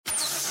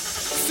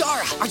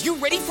Zara, are you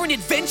ready for an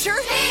adventure?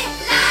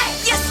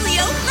 Yes,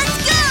 Leo,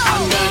 let's go!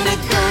 I'm gonna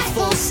go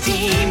full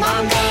steam.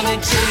 I'm gonna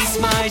chase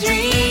my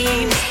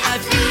dreams. I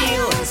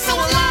feel so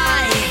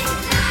alive.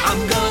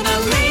 I'm gonna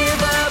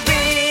live a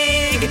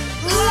big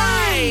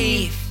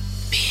life.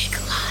 Big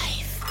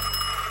life.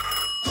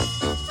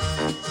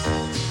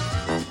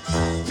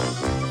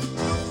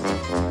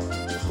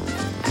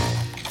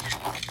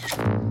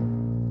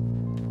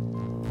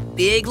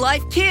 Big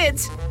Life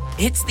kids!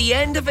 It's the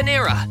end of an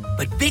era,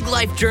 but Big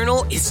Life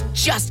Journal is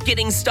just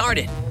getting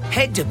started.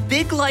 Head to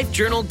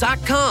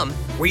biglifejournal.com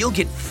where you'll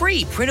get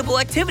free printable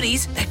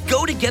activities that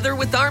go together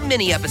with our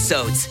mini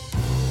episodes.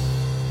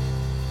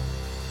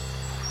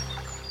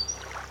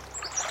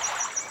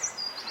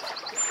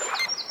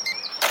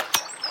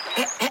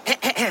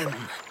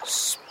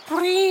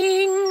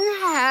 Spring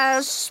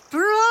has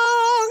sprung.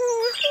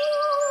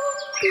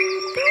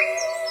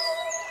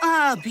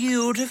 A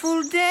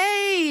beautiful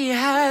day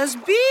has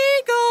begun.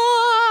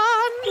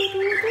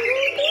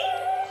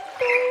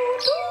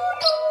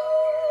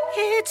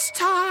 It's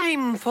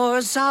time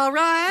for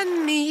Zara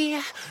and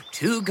me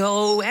to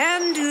go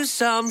and do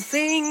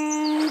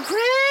something crazy.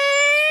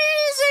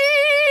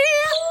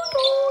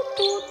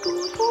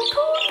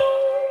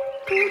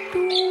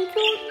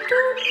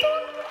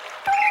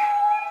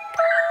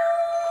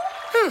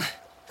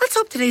 Let's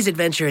hope today's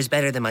adventure is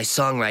better than my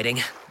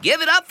songwriting.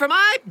 Give it up for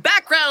my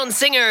background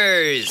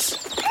singers!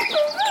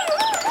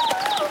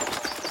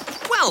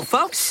 Well,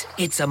 folks,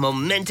 it's a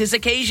momentous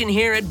occasion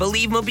here at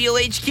Believe Mobile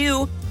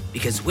HQ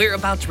because we're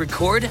about to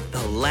record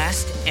the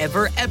last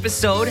ever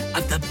episode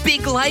of the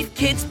Big Life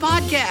Kids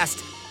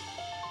podcast.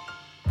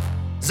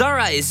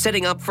 Zara is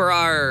setting up for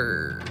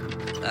our,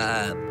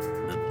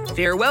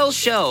 farewell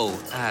show.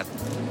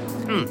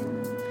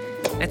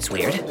 That's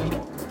weird.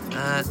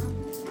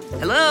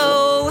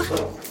 Hello?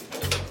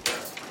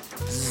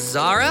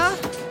 Zara?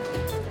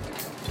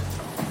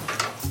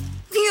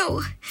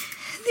 Leo,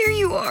 there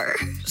you are.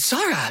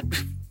 Zara,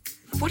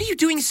 what are you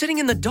doing sitting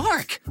in the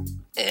dark?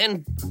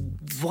 And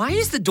why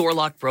is the door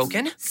lock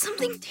broken?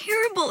 Something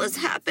terrible has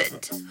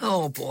happened.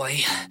 Oh, boy.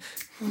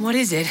 What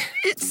is it?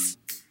 It's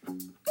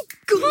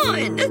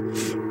gone.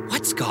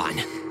 What's gone?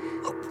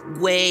 Oh,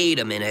 wait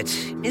a minute.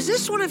 Is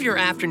this one of your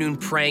afternoon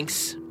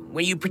pranks?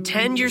 Where you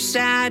pretend you're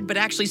sad, but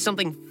actually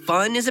something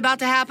fun is about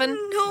to happen?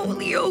 No,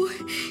 Leo.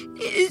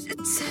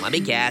 It's... Let me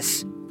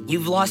guess.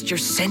 You've lost your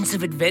sense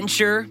of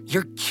adventure,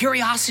 your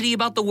curiosity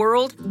about the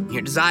world,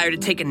 your desire to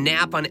take a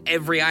nap on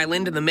every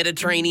island in the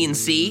Mediterranean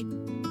Sea.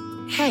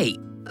 Hey,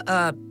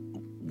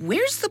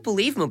 where's the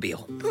Believe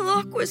Mobile? The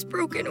lock was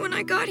broken when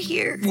I got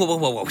here.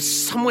 Whoa.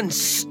 Someone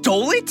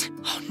stole it?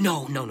 Oh,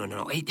 no.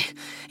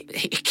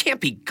 It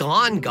can't be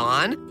gone.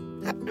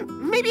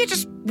 Maybe it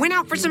just went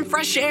out for some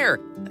fresh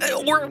air.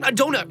 Or a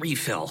donut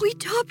refill. We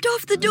topped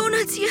off the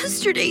donuts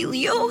yesterday,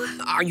 Leo.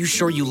 Are you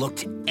sure you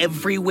looked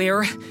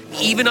everywhere?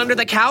 Even under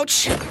the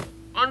couch?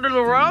 Under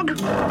the rug?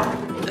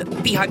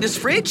 Behind this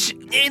fridge?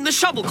 In the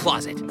shovel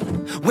closet?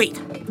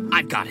 Wait,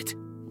 I've got it.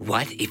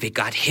 What if it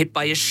got hit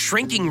by a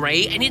shrinking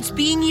ray and it's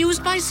being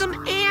used by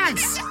some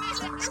ants?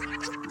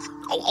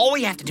 All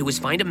we have to do is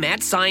find a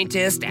mad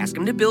scientist, ask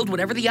him to build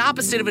whatever the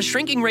opposite of a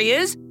shrinking ray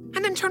is,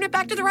 and then turn it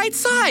back to the right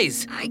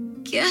size. I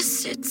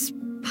guess it's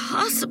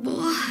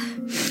possible.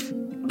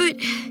 But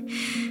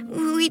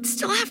we'd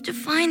still have to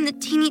find the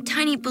teeny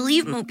tiny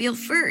Believe Mobile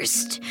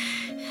first.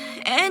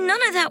 And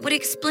none of that would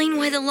explain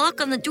why the lock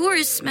on the door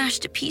is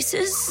smashed to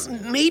pieces.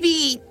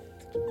 Maybe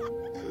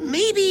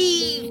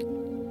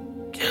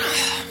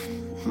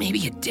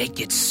it did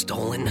get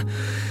stolen.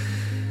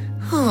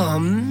 Oh,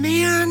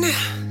 man.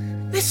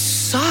 This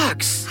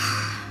sucks.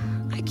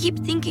 I keep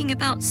thinking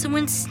about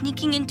someone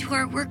sneaking into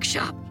our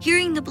workshop,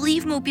 hearing the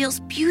Believe Mobile's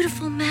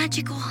beautiful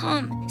magical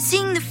hum,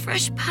 seeing the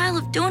fresh pile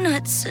of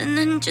donuts, and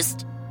then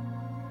just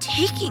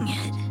taking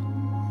it.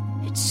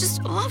 It's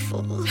just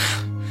awful.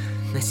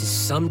 This is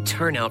some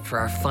turnout for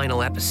our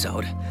final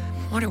episode.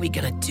 What are we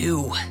gonna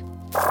do?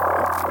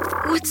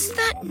 What's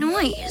that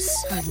noise?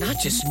 Not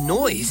just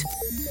noise.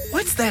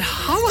 What's that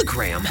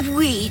hologram?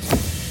 Wait.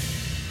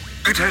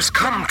 It has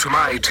come to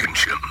my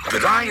attention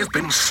that I have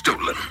been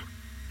stolen.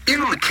 In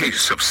the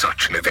case of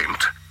such an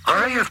event,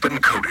 I have been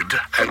coded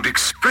and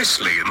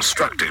expressly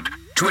instructed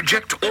to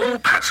eject all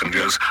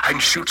passengers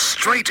and shoot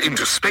straight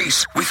into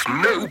space with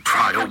no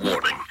prior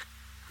warning.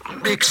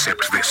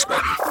 Except this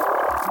one.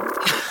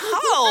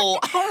 Oh,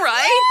 all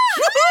right.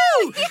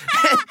 Woohoo!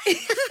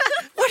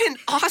 What an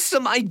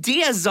awesome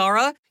idea,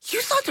 Zara.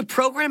 You thought to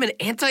program an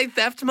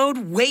anti-theft mode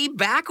way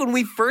back when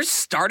we first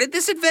started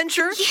this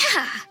adventure?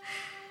 Yeah.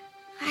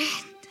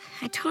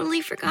 I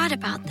totally forgot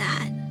about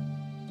that.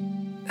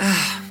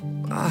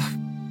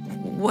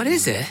 What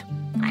is it?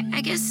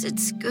 I guess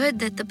it's good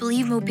that the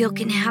Believe Mobile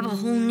can have a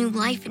whole new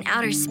life in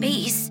outer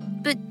space,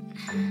 but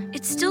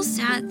it's still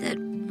sad that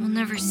we'll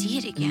never see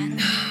it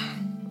again.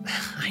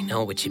 I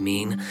know what you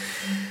mean.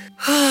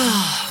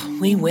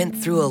 We went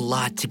through a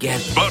lot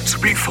together. But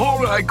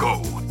before I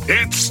go,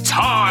 it's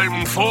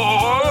time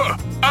for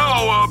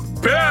our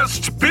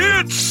best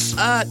bits!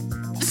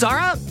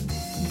 Zara,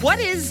 what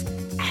is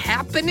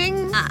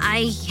happening?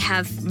 I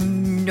have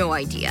no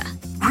idea.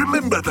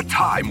 Remember the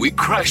time we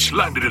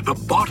crash-landed at the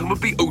bottom of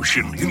the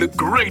ocean in the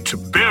Great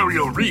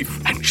Barrier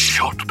Reef and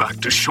shot back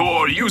to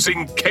shore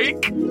using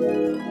cake?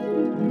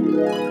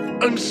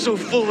 I'm so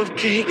full of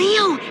cake.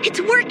 Leo,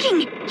 it's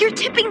working! You're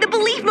tipping the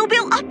Believe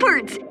Mobile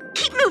upwards!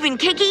 Keep moving,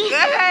 Kiki!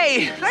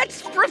 Hey,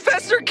 that's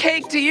Professor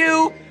Cake to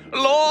you.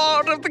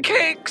 Lord of the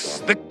Cakes,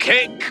 the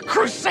Cake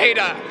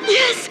Crusader.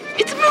 Yes,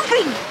 it's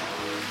moving!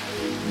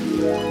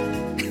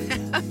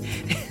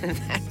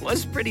 That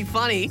was pretty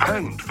funny.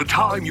 And the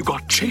time you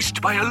got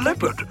chased by a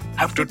leopard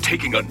after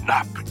taking a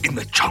nap in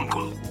the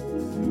jungle.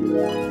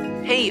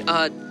 Hey,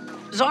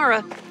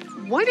 Zara,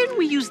 why didn't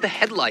we use the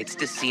headlights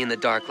to see in the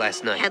dark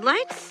last night?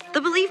 Headlights?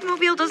 The Believe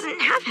Mobile doesn't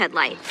have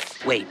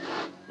headlights. Wait,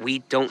 we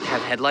don't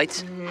have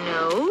headlights?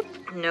 No,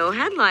 no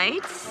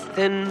headlights.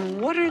 Then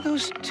what are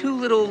those two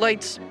little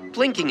lights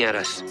blinking at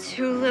us?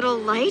 Two little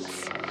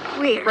lights?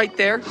 Where? Right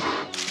there.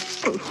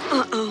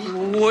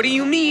 Uh-oh. What do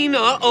you mean,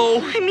 uh-oh?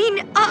 I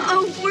mean,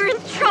 uh-oh, we're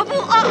in trouble,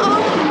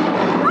 uh-oh!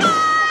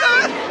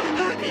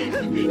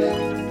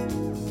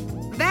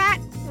 That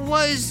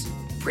was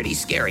pretty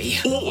scary.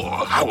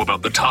 Or how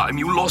about the time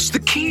you lost the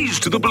keys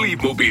to the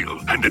Believe Mobile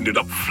and ended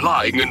up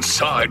flying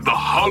inside the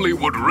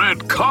Hollywood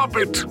red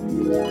carpet?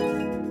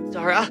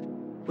 Zara,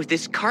 with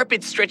this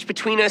carpet stretched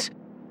between us,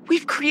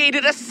 we've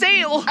created a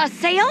sail. A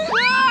sail?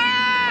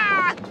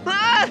 Ah!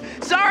 Ah!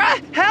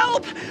 Zara,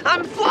 help!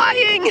 I'm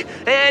flying,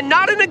 and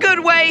not in a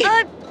good way.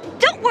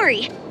 Don't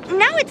worry.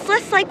 Now it's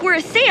less like we're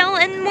a sail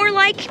and more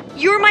like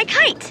you're my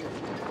kite.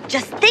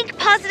 Just think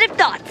positive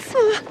thoughts.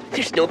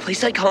 There's no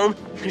place like home.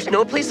 There's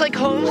no place like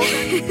home.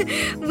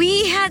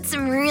 We had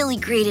some really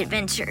great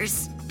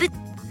adventures, but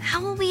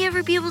how will we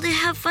ever be able to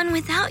have fun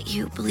without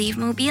you, Believe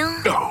Mobile?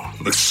 Oh,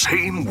 the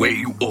same way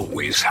you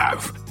always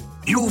have.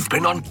 You've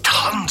been on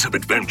tons of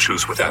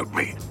adventures without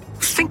me.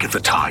 Think of the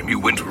time you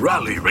went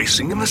rally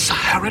racing in the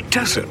Sahara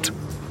Desert.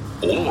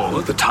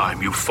 Or the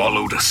time you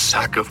followed a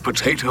sack of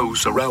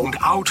potatoes around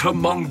Outer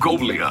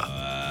Mongolia.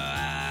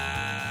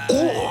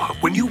 Or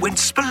when you went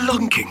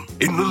spelunking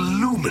in the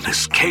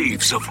luminous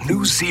caves of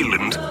New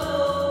Zealand.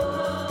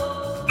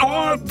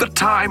 Or the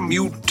time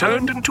you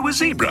turned into a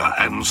zebra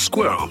and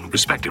squirrel,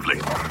 respectively.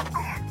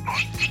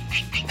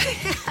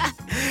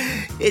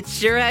 It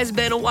sure has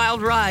been a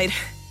wild ride.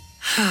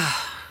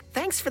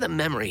 Thanks for the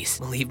memories,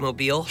 Believe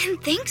Mobile.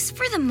 And thanks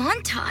for the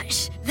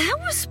montage. That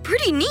was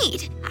pretty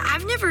neat.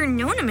 I've never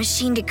known a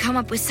machine to come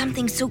up with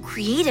something so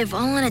creative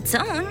all on its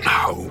own.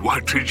 Now,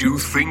 what did you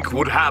think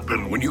would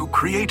happen when you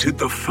created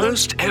the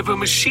first ever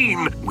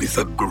machine with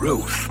a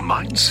growth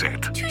mindset?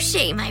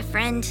 Touché, my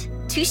friend.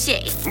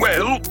 Touché.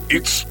 Well,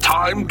 it's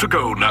time to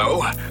go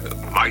now.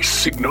 My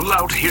signal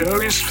out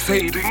here is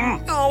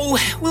fading. Oh,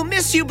 we'll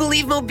miss you,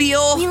 Believe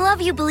Mobile. We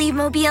love you, Believe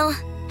Mobile.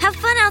 Have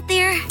fun out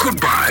there.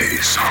 Goodbye,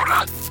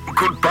 Zara.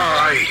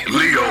 Goodbye,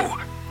 Leo.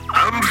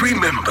 And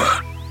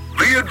remember,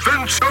 the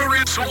adventure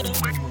is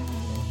always...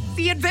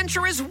 The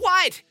adventure is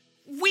what?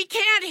 We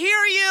can't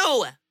hear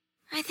you.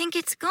 I think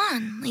it's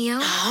gone, Leo.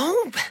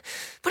 Oh,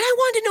 but I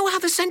wanted to know how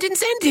the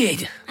sentence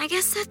ended. I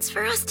guess that's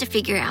for us to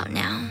figure out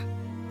now.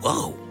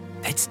 Whoa,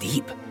 that's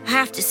deep. I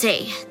have to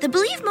say, the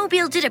Believe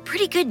Mobile did a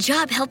pretty good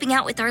job helping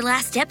out with our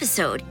last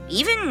episode,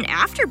 even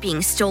after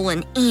being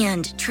stolen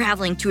and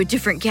traveling to a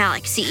different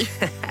galaxy.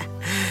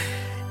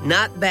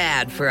 Not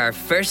bad for our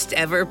first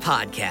ever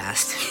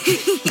podcast.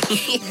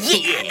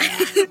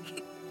 Yeah!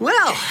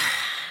 Well,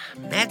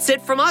 that's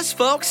it from us,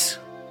 folks.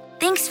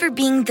 Thanks for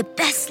being the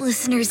best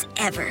listeners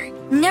ever.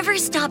 Never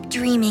stop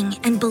dreaming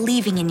and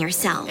believing in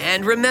yourself.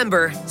 And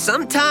remember,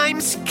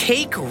 sometimes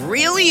cake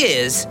really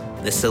is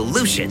the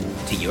solution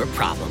to your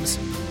problems.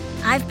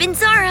 I've been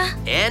Zara.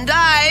 And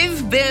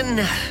I've been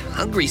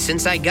hungry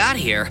since I got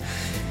here.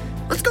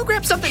 Let's go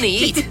grab something to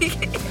eat.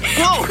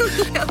 Whoa!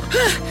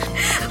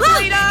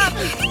 Wait up!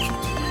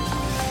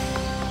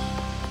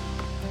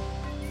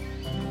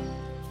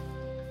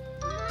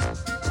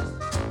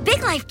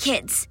 Big Life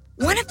Kids,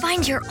 want to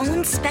find your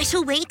own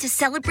special way to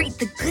celebrate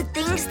the good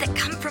things that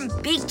come from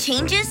big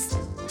changes?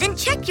 Then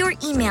check your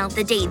email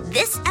the day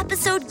this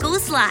episode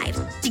goes live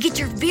to get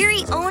your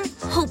very own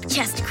Hope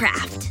Chest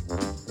craft.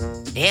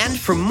 And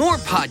for more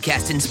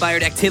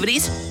podcast-inspired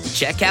activities,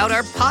 check out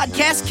our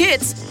podcast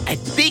kits at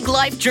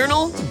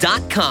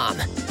BigLifeJournal.com.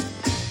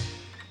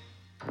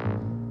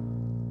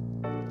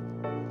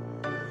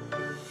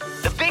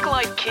 The Big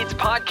Life Kids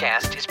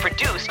podcast is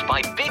produced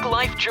by Big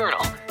Life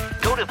Journal.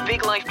 Go to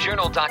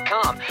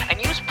BigLifeJournal.com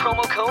and use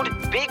promo code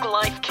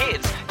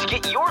BigLifeKids to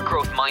get your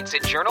growth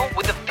mindset journal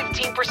with a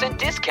 15%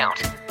 discount.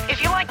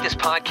 If you like this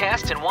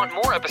podcast and want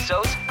more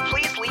episodes,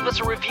 please leave us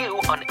a review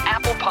on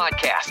Apple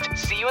Podcast.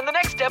 See you in the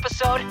next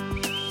episode.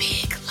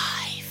 Big